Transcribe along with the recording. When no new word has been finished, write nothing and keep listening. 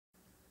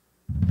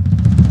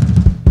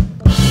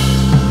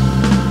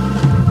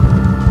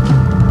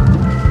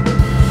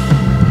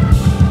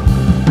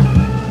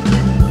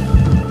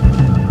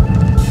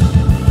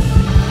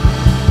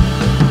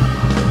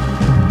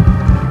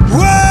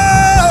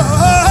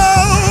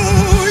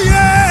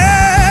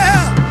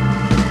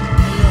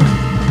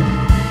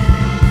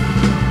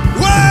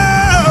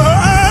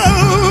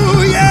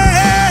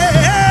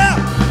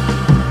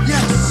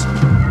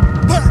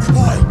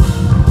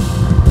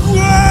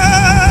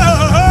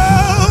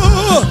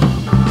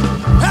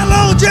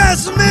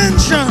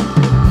attention.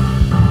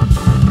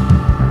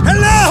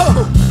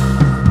 Hello!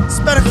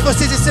 Espero que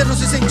vocês estejam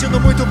se sentindo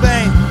muito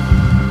bem,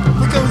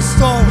 porque eu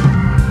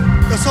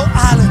sou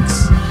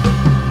Alex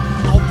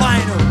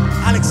Albino,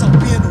 Alex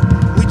Albino.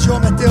 O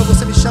idioma é teu,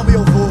 você me chama e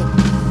eu vou.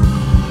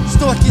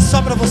 Estou aqui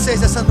só pra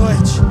vocês essa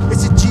noite,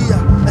 esse dia,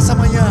 essa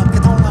manhã, porque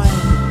tá online.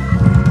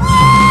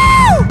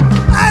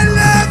 I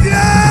love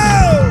you!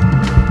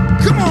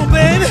 Come on,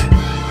 baby!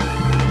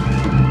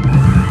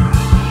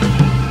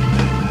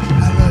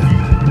 I love you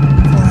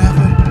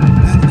forever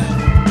and ever.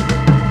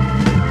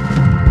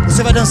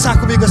 Você vai dançar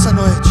comigo essa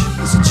noite,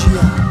 esse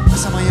dia,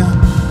 essa manhã,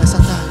 essa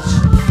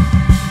tarde.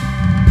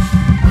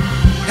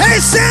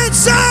 Hey,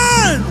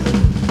 Samson!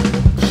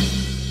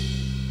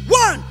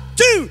 1,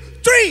 2,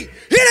 3,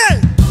 hit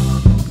it!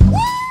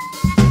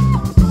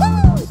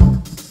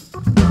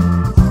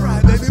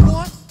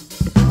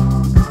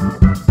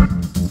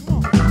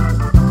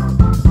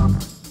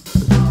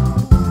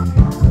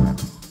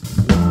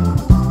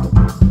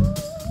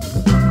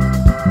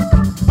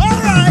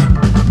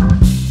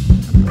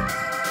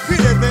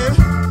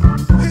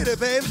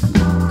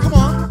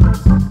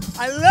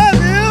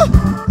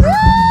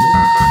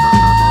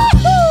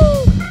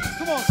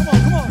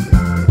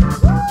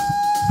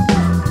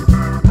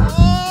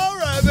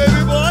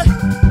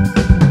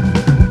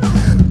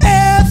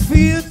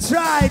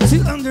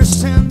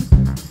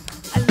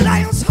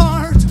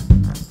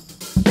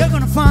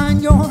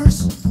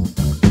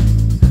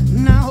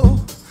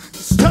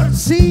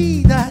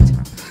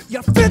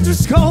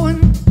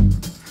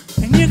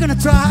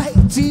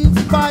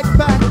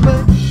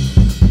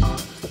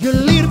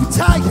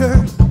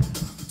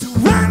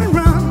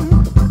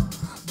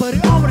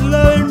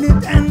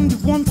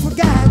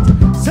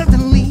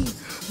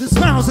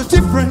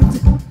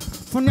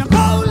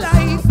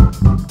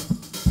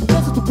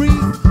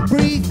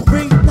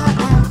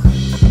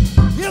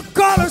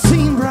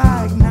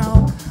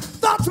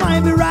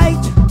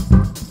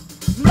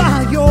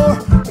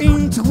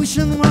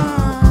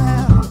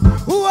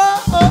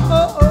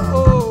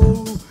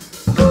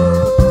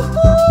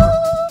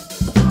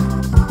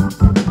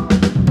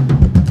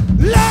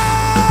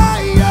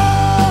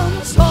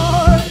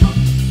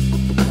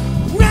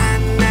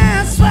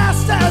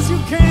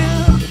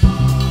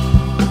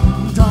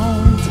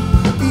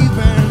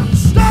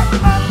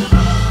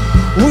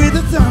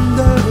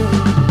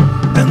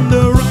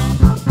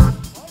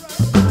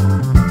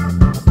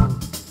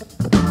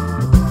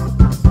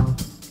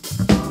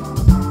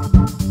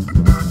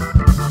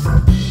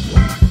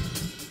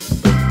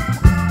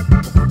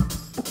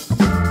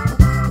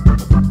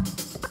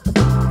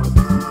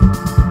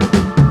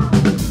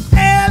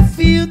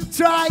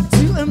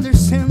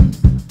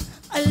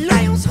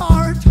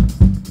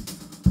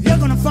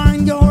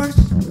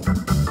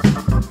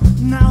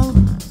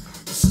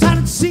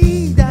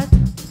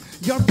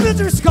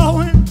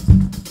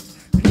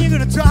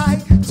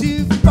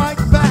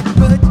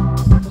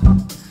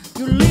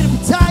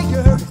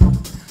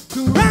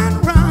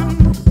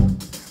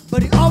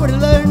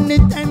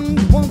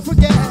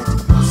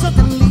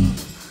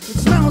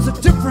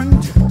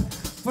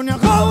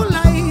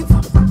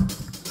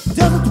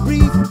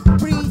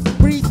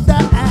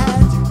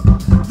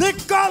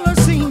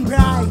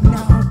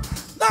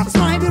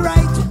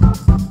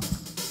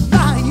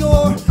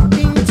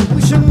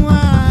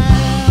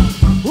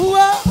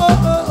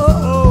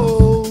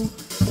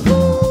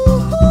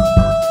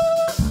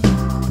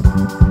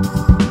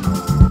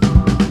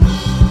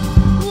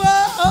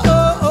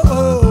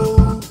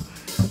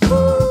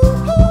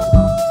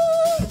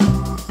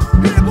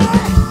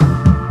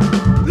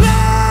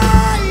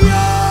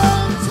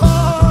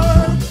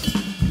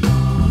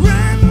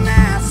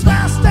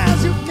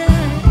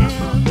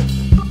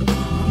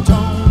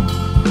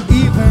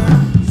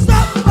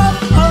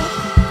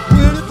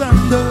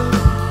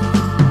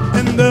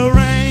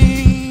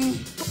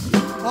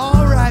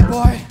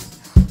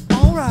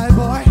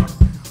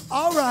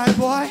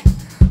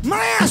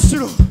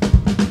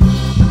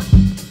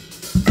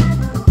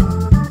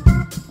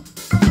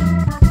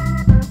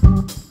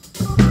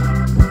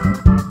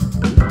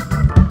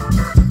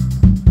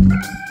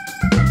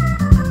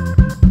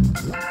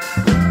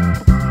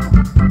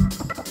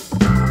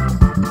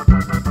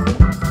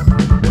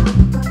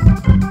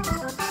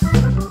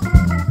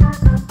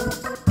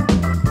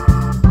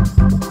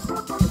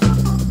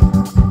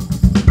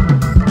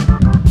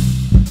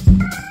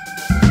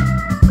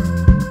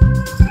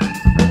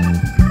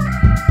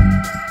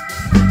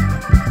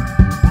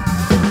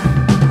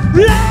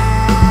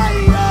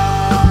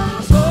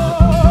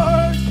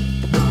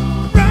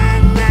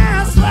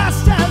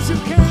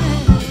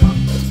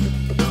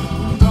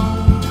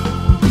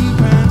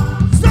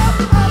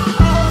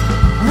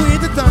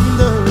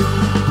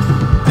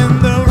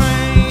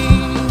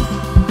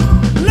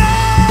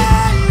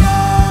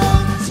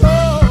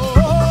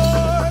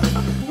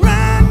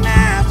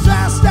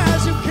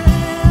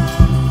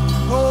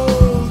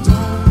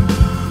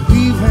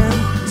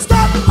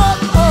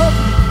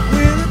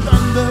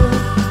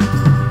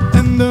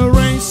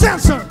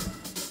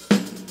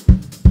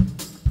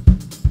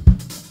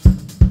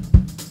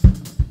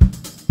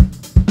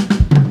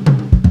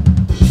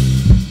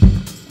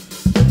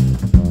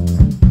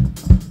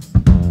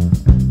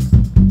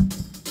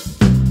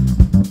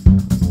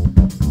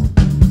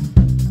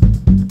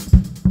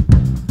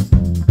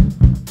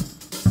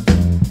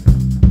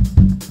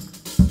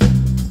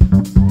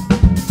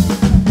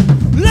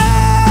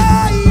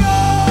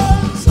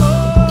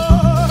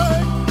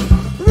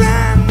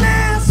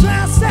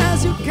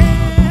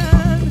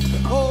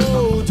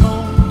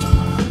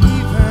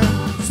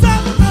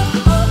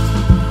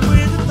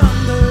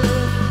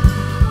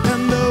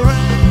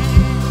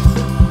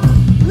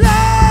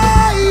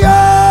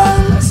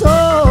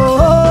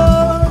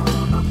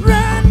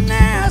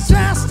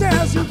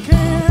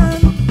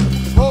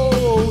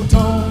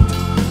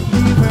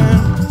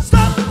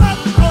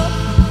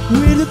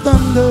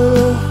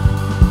 thunder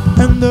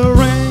and the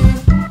rain.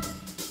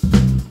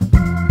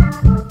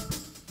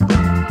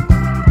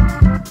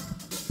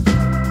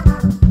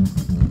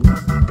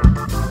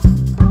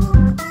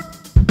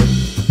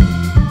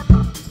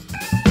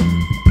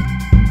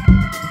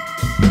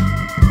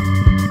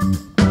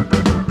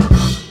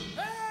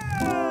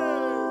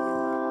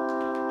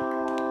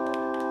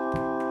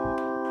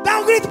 Dá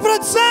um grito,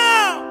 produção!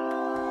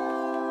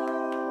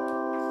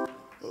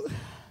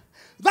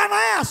 Vai,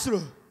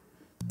 maestro!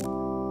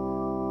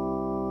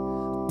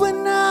 But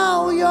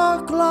now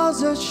your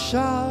claws are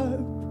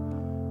sharp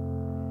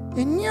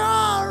and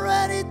you're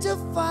ready to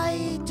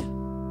fight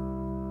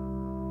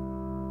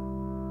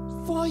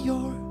for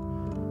your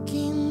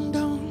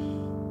kingdom.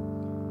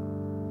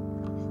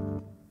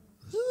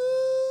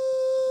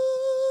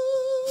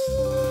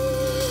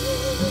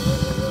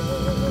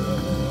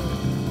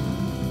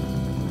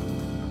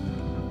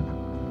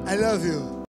 I love you.